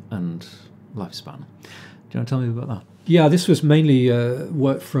and lifespan. Do you want to tell me about that? Yeah, this was mainly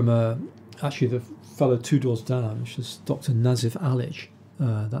work from actually the fellow 2 doors down, which is Dr. Nazif Alic.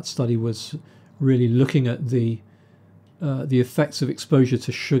 That study was really looking at the effects of exposure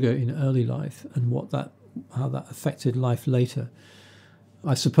to sugar in early life and how that affected life later.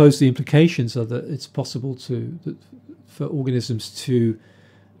 I suppose the implications are that it's possible for organisms to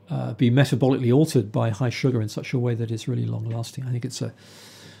be metabolically altered by high sugar in such a way that is really long-lasting. I think it's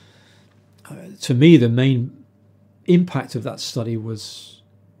to me, the main impact of that study was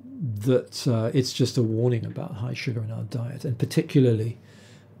that it's just a warning about high sugar in our diet, and particularly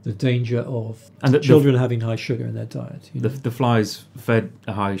the danger of children having high sugar in their diet. The flies fed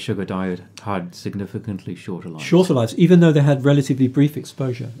a high sugar diet had significantly shorter lives. Shorter lives, even though they had relatively brief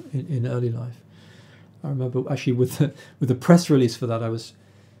exposure in early life. I remember actually with the press release for that, I was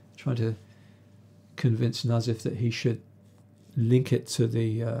trying to convince Nazif that he should link it to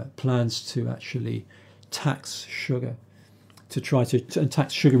the plans to actually tax sugar, to try to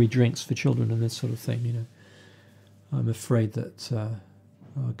tax sugary drinks for children and this sort of thing. I'm afraid that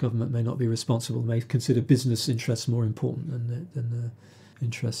our government may not be responsible, may consider business interests more important than the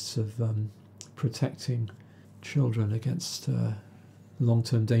interests of protecting children against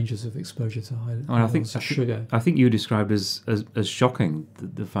long-term dangers of exposure to high levels of sugar. I think you described as shocking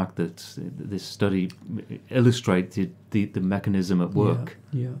the fact that this study illustrated the mechanism at work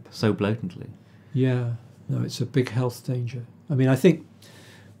so blatantly. Yeah, no, it's a big health danger. I mean, I think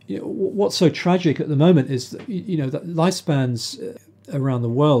what's so tragic at the moment is that, that lifespans around the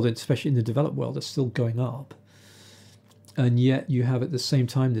world, especially in the developed world, are still going up. And yet you have at the same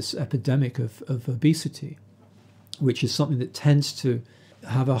time this epidemic of obesity, which is something that tends to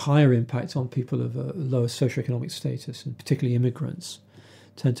have a higher impact on people of a lower socioeconomic status, and particularly immigrants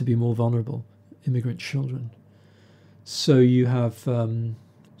tend to be more vulnerable, immigrant children. So you have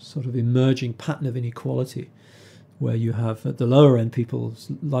sort of emerging pattern of inequality, where you have at the lower end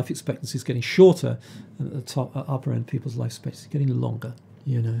people's life expectancy is getting shorter, and at the upper end people's life expectancy is getting longer.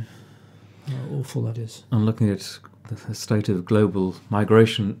 How awful that is. And looking at the state of global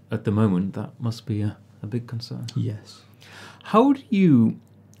migration at the moment, that must be a a big concern? Yes. How do you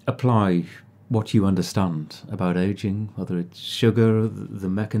apply what you understand about aging, whether it's sugar, the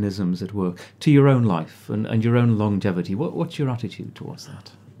mechanisms at work, to your own life and your own longevity? What's your attitude towards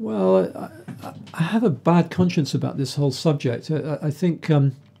that? Well, I have a bad conscience about this whole subject. I think,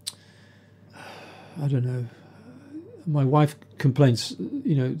 I don't know, my wife complains,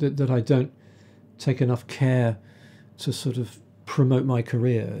 that I don't take enough care to sort of promote my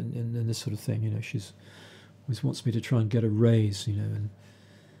career and this sort of thing. She's always wants me to try and get a raise, and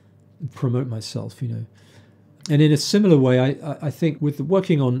promote myself, And in a similar way, I think with the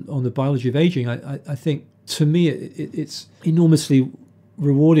working on the biology of aging, I think to me it's enormously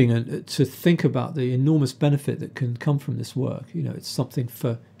rewarding and to think about the enormous benefit that can come from this work. It's something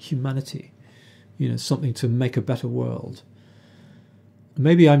for humanity, something to make a better world.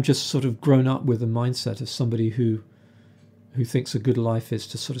 Maybe I'm just sort of grown up with the mindset of somebody who thinks a good life is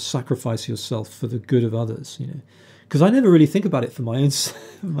to sort of sacrifice yourself for the good of others, because I never really think about it for my own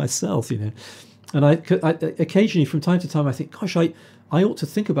myself, and I occasionally from time to time I think, gosh, I ought to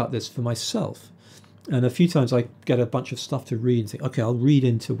think about this for myself. And a few times I get a bunch of stuff to read and think, okay, I'll read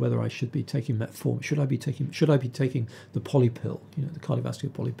into whether I should be taking metformin. Should I be taking the poly pill, the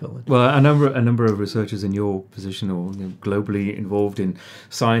cardiovascular poly pill? Well, a number of researchers in your position or globally involved in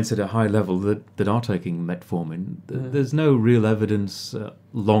science at a high level that are taking metformin. There's no real evidence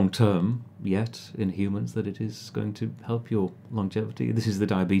long term yet in humans that it is going to help your longevity. This is in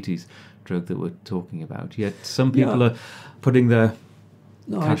talking about. Yet some people are putting their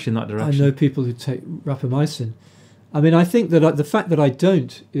cash in that direction. I know people who take rapamycin. I mean, I think that the fact that I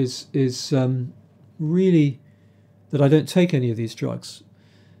don't is really that I don't take any of these drugs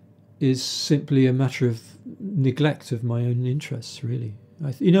is simply a matter of neglect of my own interests. Really,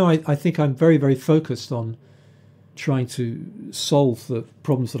 I think I'm very, very focused on trying to solve the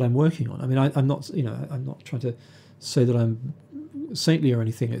problems that I'm working on. I mean, I'm not trying to say that I'm saintly or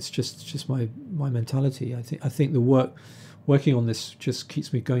anything. It's just my mentality. I think the working on this just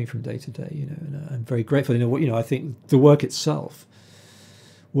keeps me going from day to day, and I'm very grateful. I think the work itself,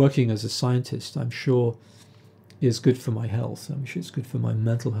 working as a scientist, I'm sure is good for my health. I'm sure it's good for my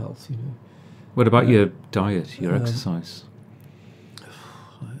mental health, What about your diet, your exercise?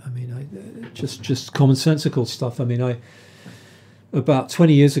 I mean, just commonsensical stuff. I mean, about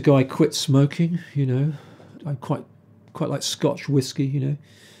 20 years ago, I quit smoking, I quite like Scotch whiskey,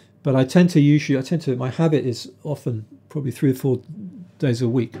 but I tend to, my habit is often probably 3 or 4 days a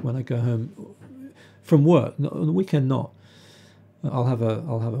week when I go home from work. On the weekend, not. I'll have a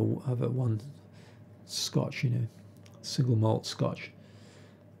one Scotch, single malt Scotch.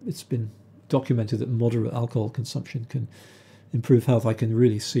 It's been documented that moderate alcohol consumption can improve health. I can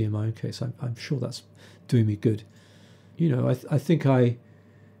really see in my own case. I'm sure that's doing me good. I think I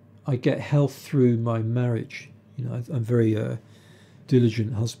get health through my marriage. I'm very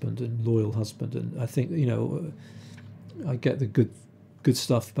diligent husband and loyal husband, and I think I get the good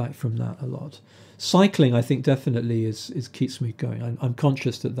stuff back from that a lot. Cycling, I think, definitely is keeps me going. I'm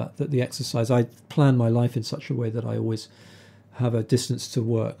conscious that the exercise. I plan my life in such a way that I always have a distance to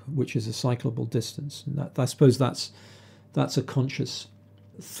work, which is a cyclable distance, and I suppose that's a conscious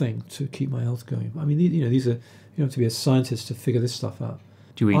thing to keep my health going. I mean, these are, you don't have to be a scientist to figure this stuff out.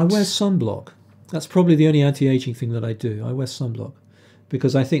 Do you eat? I wear sunblock. That's probably the only anti-aging thing that I do. I wear sunblock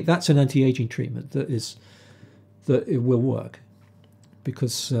because I think that's an anti-aging treatment that it will work,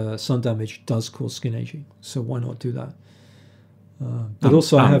 because sun damage does cause skin aging. So why not do that? But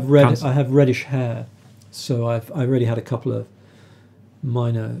also, I have reddish hair, so I've already had a couple of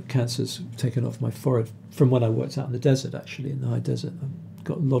minor cancers taken off my forehead from when I worked out in the desert. Actually, in the high desert, I've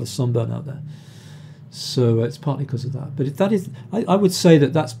got a lot of sunburn out there. So it's partly because of that. But that is, I would say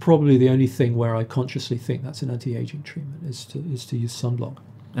that's probably the only thing where I consciously think that's an anti-aging treatment is to use sunblock.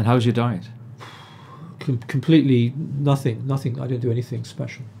 And how's your diet? Completely nothing. I don't do anything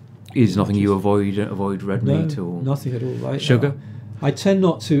special. Is nothing you avoid red meat or nothing at all? Sugar? I tend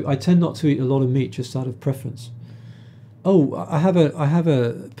not to eat a lot of meat just out of preference. Oh, I have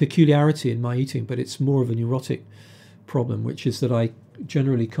a peculiarity in my eating, but it's more of a neurotic problem, which is that I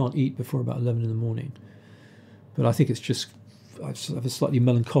generally can't eat before about 11 in the morning. But I think it's just I have a slightly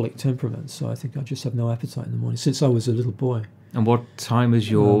melancholic temperament, so I think I just have no appetite in the morning since I was a little boy. And what time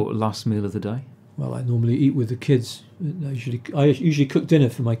is your last meal of the day? Well, I normally eat with the kids. I usually cook dinner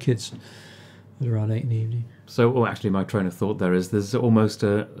for my kids at around 8 in the evening. So, actually, my train of thought there's almost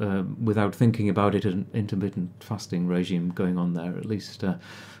without thinking about it, an intermittent fasting regime going on there. At least,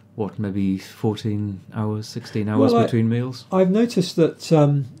 maybe 14 hours, 16 hours between meals? I've noticed that.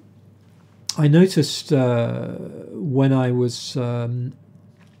 When I was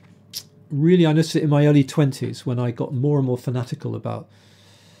really, I noticed it in my early 20s when I got more and more fanatical about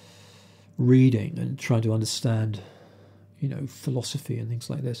reading and trying to understand, philosophy and things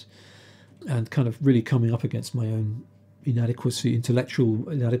like this, and kind of really coming up against my own intellectual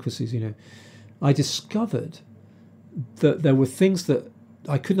inadequacies. I discovered that there were things that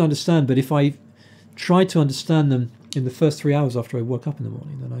I couldn't understand, but if I tried to understand them in the first 3 hours after I woke up in the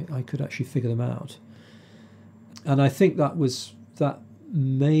morning, then I could actually figure them out. And I think that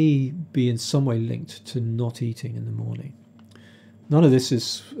may be in some way linked to not eating in the morning. None of this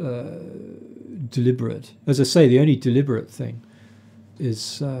is deliberate. As I say, the only deliberate thing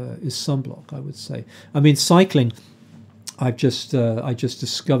is sunblock, I would say. I mean, cycling, I just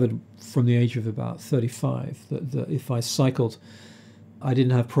discovered from the age of about 35 that if I cycled, I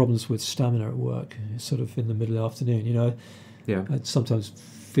didn't have problems with stamina at work, sort of in the middle of the afternoon, Yeah. I'd sometimes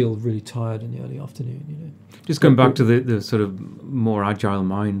feel really tired in the early afternoon, Just going back to the sort of more agile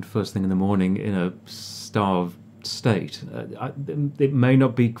mind first thing in the morning in a starved state, it may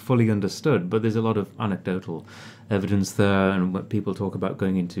not be fully understood, but there's a lot of anecdotal evidence there, and when people talk about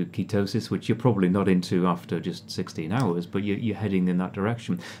going into ketosis, which you're probably not into after just 16 hours, but you're heading in that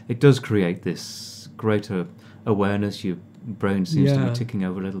direction. It does create this greater awareness. Your brain seems to be ticking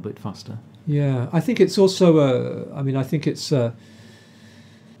over a little bit faster. Yeah, I think it's also,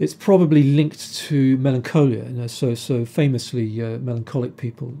 it's probably linked to melancholia. So famously, melancholic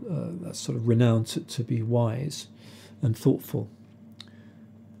people are sort of renowned to be wise and thoughtful.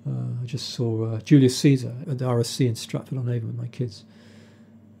 I just saw Julius Caesar at the RSC in Stratford-on-Avon with my kids.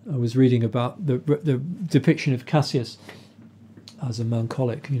 I was reading about the depiction of Cassius as a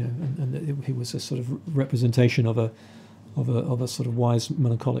melancholic, and he was a sort of representation of a sort of wise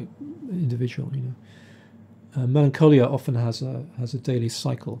melancholic individual. Melancholia often has a daily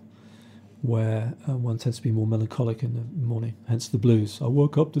cycle where one tends to be more melancholic in the morning, hence the blues. I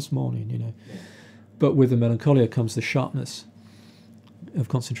woke up this morning, But with the melancholia comes the sharpness of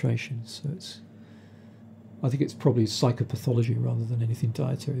concentration. So I think it's probably psychopathology rather than anything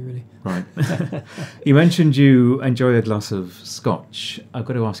dietary, really. Right. You mentioned you enjoy a glass of scotch. I've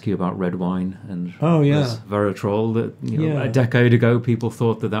got to ask you about red wine and resveratrol. That a decade ago people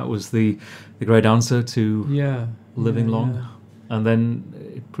thought that was the great answer to living long, and then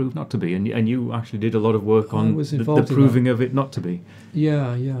it proved not to be. And you actually did a lot of work on the proving of it not to be.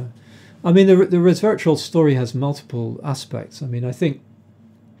 Yeah. I mean, the resveratrol story has multiple aspects. I mean, I think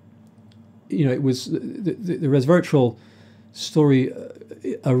it was the resveratrol story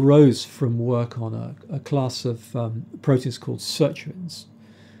arose from work on a class of proteins called sirtuins,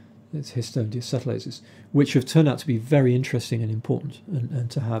 it's histone deacetylases, which have turned out to be very interesting and important, and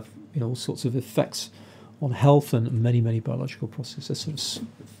to have all sorts of effects on health and many, many biological processes. They're sort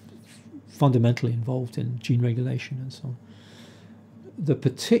of fundamentally involved in gene regulation and so on. The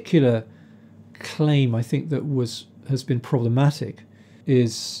particular claim I think that has been problematic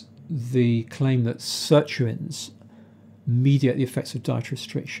is the claim that sirtuins mediate the effects of dietary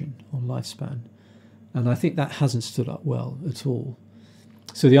restriction on lifespan, and I think that hasn't stood up well at all.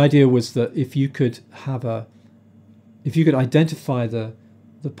 So the idea was that if you could identify the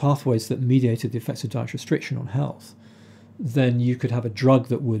pathways that mediated the effects of dietary restriction on health, then you could have a drug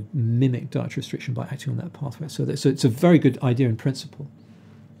that would mimic dietary restriction by acting on that pathway. So it's a very good idea in principle.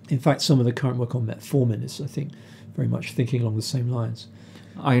 In fact, some of the current work on metformin is, I think, very much thinking along the same lines.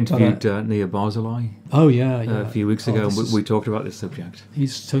 I interviewed Nia Barzilai a few weeks ago, and we talked about this subject.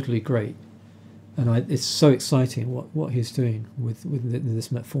 He's totally great. And it's so exciting what he's doing with this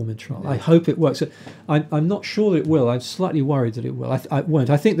metformin trial. I hope it works. I'm not sure that it will. I'm slightly worried that it will. I won't.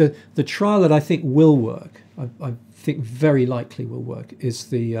 I think the trial that I think will work, I think very likely will work, is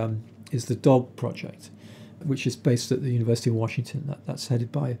the dog project, which is based at the University of Washington. That's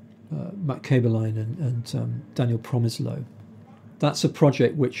headed by Matt Kaberlein and Daniel Promislow. That's a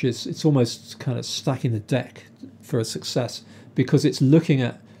project which it's almost kind of stacking the deck for a success, because it's looking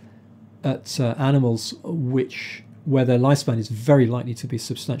at animals where their lifespan is very likely to be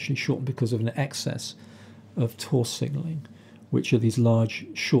substantially shortened because of an excess of TOR signaling, which are these large,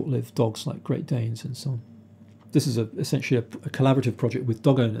 short-lived dogs like Great Danes and so on. This is essentially a collaborative project with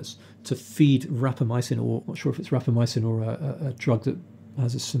dog owners to feed rapamycin, or not sure if it's rapamycin or a drug that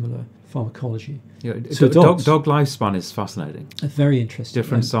has a similar pharmacology. Yeah, so dog lifespan is fascinating. Very interesting.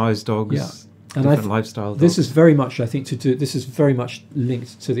 Different sized dogs. Yeah. Different lifestyle. This is very much, I think, this is very much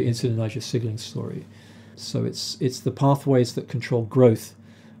linked to the insulin signaling story. So it's the pathways that control growth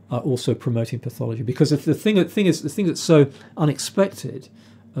are also promoting pathology. Because the thing that's so unexpected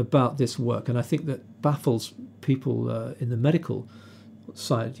about this work, and I think that baffles people in the medical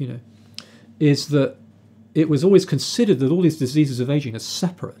side, is that it was always considered that all these diseases of aging are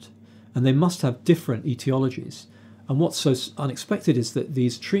separate, and they must have different etiologies. And what's so unexpected is that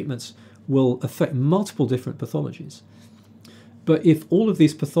these treatments will affect multiple different pathologies. But if all of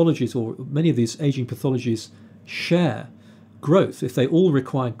these pathologies, or many of these aging pathologies, share growth, if they all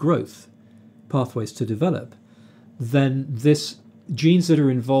require growth pathways to develop, then this genes that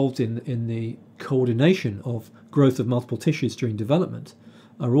are involved in the coordination of growth of multiple tissues during development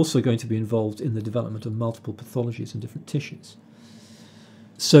are also going to be involved in the development of multiple pathologies in different tissues.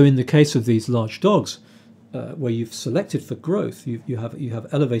 So in the case of these large dogs, where you've selected for growth, you have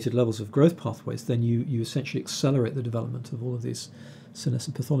elevated levels of growth pathways, then you essentially accelerate the development of all of these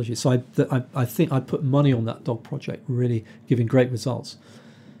senescent pathologies. So I think I'd put money on that dog project really giving great results.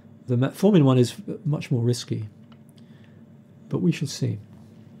 The metformin one is much more risky, but we shall see.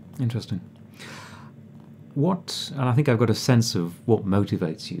 Interesting. And I think I've got a sense of what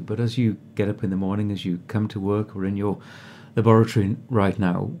motivates you, but as you get up in the morning, as you come to work or in your laboratory right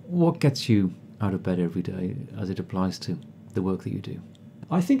now, what gets you out of bed every day as it applies to the work that you do?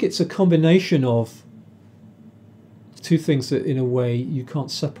 I think it's a combination of two things that in a way you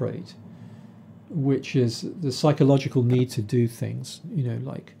can't separate, which is the psychological need to do things,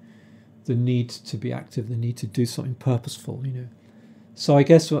 like the need to be active, the need to do something purposeful, So I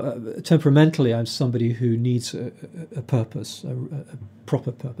guess temperamentally I'm somebody who needs a purpose, a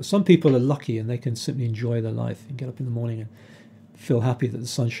proper purpose. Some people are lucky and they can simply enjoy their life and get up in the morning and feel happy that the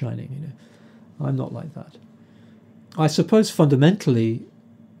sun's shining, I'm not like that. I suppose fundamentally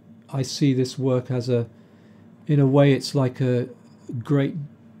I see this work as in a way it's like a great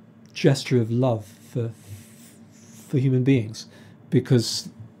gesture of love for human beings, because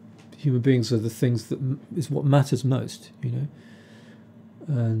human beings are the things that is what matters most,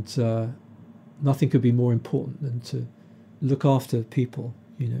 and nothing could be more important than to look after people,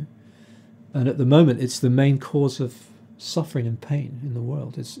 and at the moment it's the main cause of suffering and pain in the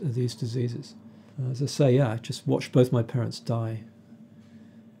world are these diseases. As I say, I just watched both my parents die.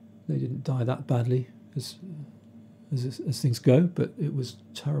 They didn't die that badly as things go, but it was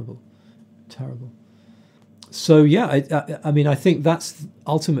terrible. So I think that's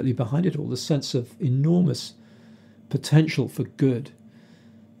ultimately behind it all, the sense of enormous potential for good,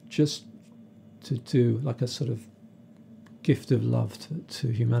 just to do like a sort of gift of love to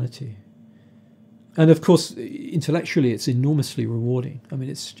humanity. And of course, intellectually, it's enormously rewarding. I mean,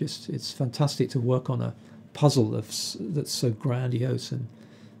 it's fantastic to work on a puzzle that's so grandiose and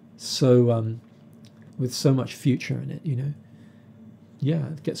so with so much future in it, Yeah,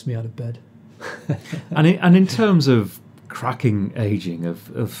 it gets me out of bed. And in terms of cracking aging,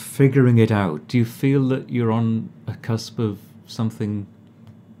 of figuring it out, do you feel that you're on a cusp of something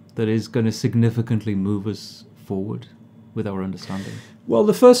that is going to significantly move us forward with our understanding? Well,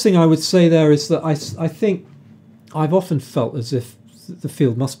 the first thing I would say there is that I think I've often felt as if the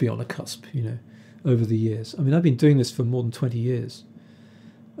field must be on a cusp, over the years. I mean, I've been doing this for more than 20 years,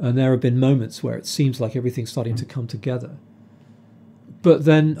 and there have been moments where it seems like everything's starting to come together. But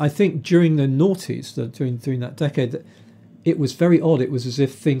then I think during the noughties, during that decade, that it was very odd. It was as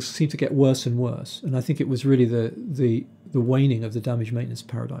if things seemed to get worse and worse, and I think it was really the waning of the damage maintenance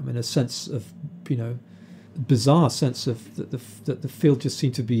paradigm, and a sense of, bizarre sense of that the field just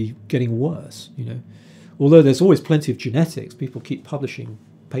seemed to be getting worse, Although there's always plenty of genetics, people keep publishing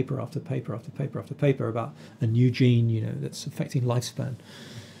paper after paper after paper after paper about a new gene, that's affecting lifespan.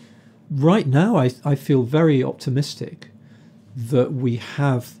 Right now, I feel very optimistic that we've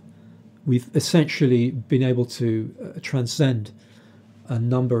essentially been able to transcend a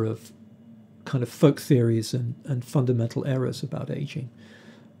number of kind of folk theories and fundamental errors about aging,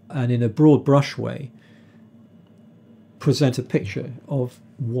 and in a broad brush way present a picture of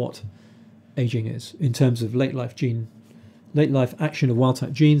what aging is in terms of late life action of wild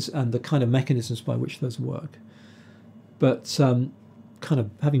type genes and the kind of mechanisms by which those work. But kind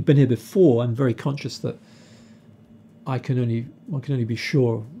of having been here before, I'm very conscious that one can only be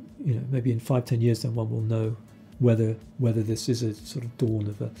sure, maybe in 5-10 years then one will know whether this is a sort of dawn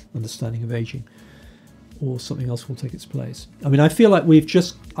of an understanding of aging or something else will take its place. I mean, I feel like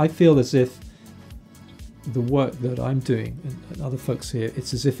I feel as if the work that I'm doing and other folks here,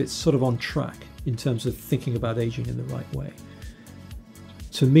 it's as if it's sort of on track in terms of thinking about aging in the right way.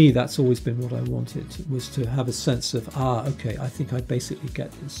 To me, that's always been what I wanted, was to have a sense of, okay, I think I basically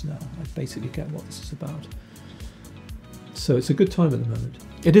get this now. I basically get what this is about. So it's a good time at the moment.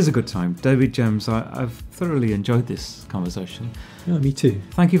 It is a good time. David James, I've thoroughly enjoyed this conversation. Yeah, me too.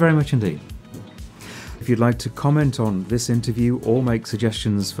 Thank you very much indeed. If you'd like to comment on this interview or make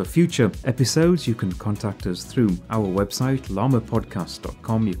suggestions for future episodes, you can contact us through our website,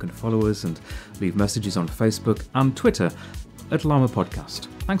 lamapodcast.com. You can follow us and leave messages on Facebook and Twitter llama podcast.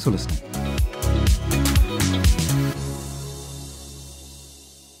 Thanks for listening.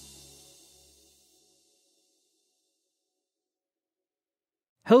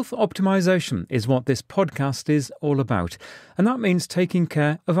 Health optimization is what this podcast is all about, and that means taking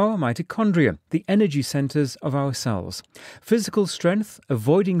care of our mitochondria, the energy centres of our cells. Physical strength,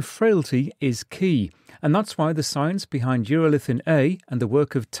 avoiding frailty is key, and that's why the science behind urolithin A and the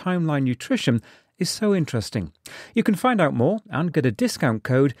work of Timeline Nutrition is so interesting. You can find out more and get a discount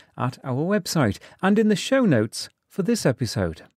code at our website and in the show notes for this episode.